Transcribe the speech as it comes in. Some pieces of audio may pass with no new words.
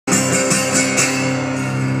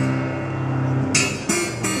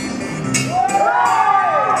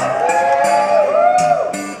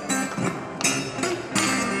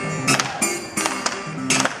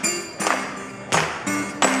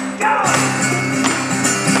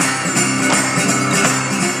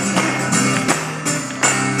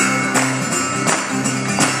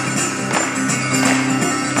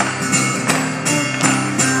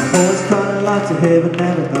here but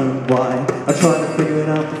never known why. I tried to figure it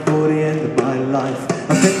out before the end of my life.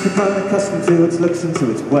 I think I've grown accustomed to its looks and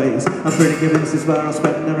to its ways. I'm pretty convinced this is where I'll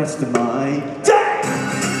spend the rest of my day.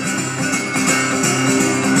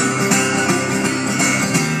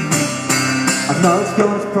 I know it's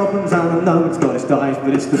got its problems and I know it's got its dives,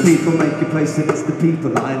 but it's the people make a place and it's the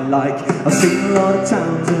people I like. I've seen a lot of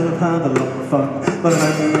towns and I've had a lot of fun, but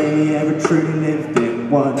I've never really ever truly lived in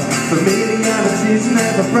one. Familiarity's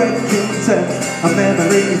never breaking content. I've never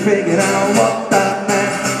really figured out what that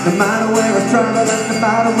meant. No matter where I travel and no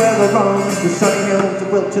matter where I roam, the sunny hills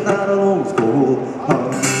of Wiltshire that I'll always call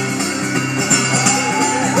home.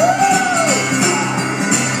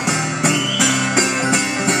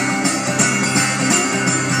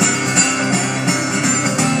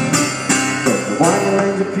 Winding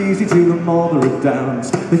lanes of Pusey to the Marlborough Downs,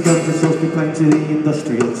 the country sauce be plain to the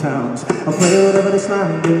industrial towns. I play whatever this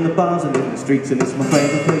land in the bars and in the streets, and it's my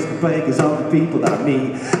favourite place to play because all the people that I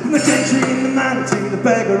meet. From the gentry in the man to the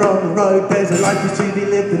beggar on the road, there's a life to be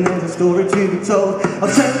lived and there's a story to be told. I'll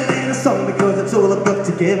tell it in a song because that's all I've got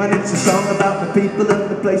to give, and it's a song about the people and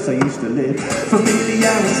the place I used to live.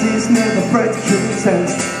 Familiarity's never bred content.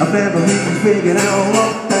 I've never even figured out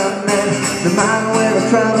what that meant. No matter where I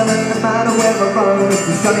travel and no matter where I roam, it's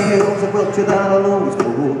the sunny hills of Wiltshire that I'll always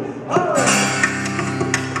call home.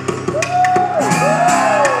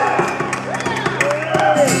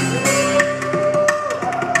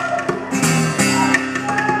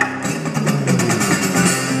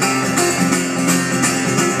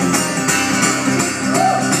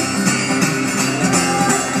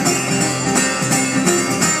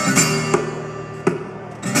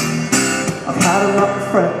 I've had a lot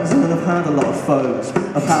of friends and I've had a lot of foes.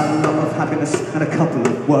 I've had a lot of happiness and a couple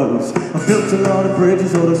of woes. I've built a lot of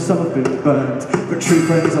bridges, although some have been burned. But true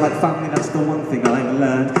friends are like family, that's the one thing I've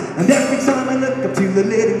learned. And every time I look up to the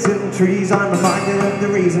Liddington trees, I'm reminded of the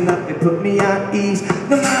reason that they put me at ease.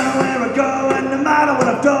 No matter where I go and no matter what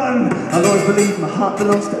I've done, I'll always believe my heart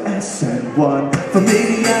belongs to SN1.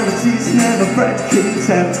 Familiarity's never bred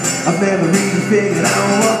contempt. I've never really figured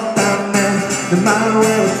out what that meant. No matter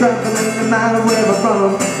where I travel and no matter where I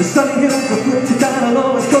roam, the sunny hills of Wiltshire that I'll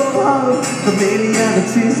always call home.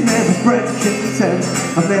 Familiarity's never bred contempt.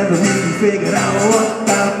 I've never really figured out what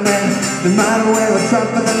that meant. No matter where I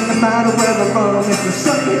travel and no matter where I roam, it's the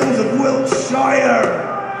sunny hills of Wiltshire.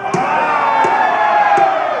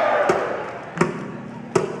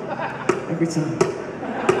 Every time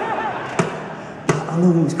I'll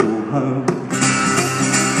always call home.